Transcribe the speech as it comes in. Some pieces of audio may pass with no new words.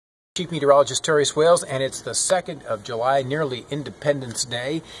Chief Meteorologist Terry Swails, and it's the 2nd of July, nearly Independence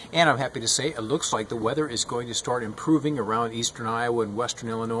Day, and I'm happy to say it looks like the weather is going to start improving around eastern Iowa and western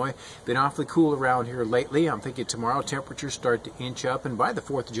Illinois. Been awfully cool around here lately. I'm thinking tomorrow temperatures start to inch up, and by the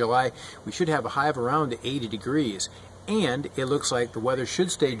 4th of July we should have a high of around 80 degrees. And it looks like the weather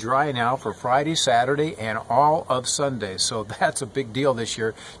should stay dry now for Friday, Saturday, and all of Sunday. So that's a big deal this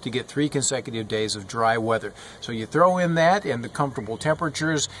year to get 3 consecutive days of dry weather. So you throw in that and the comfortable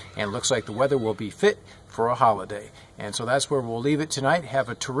temperatures, and it looks like the weather will be fit for a holiday. And so that's where we'll leave it tonight. Have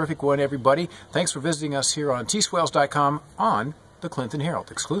a terrific one, everybody. Thanks for visiting us here on tswails.com on the Clinton Herald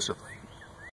exclusively.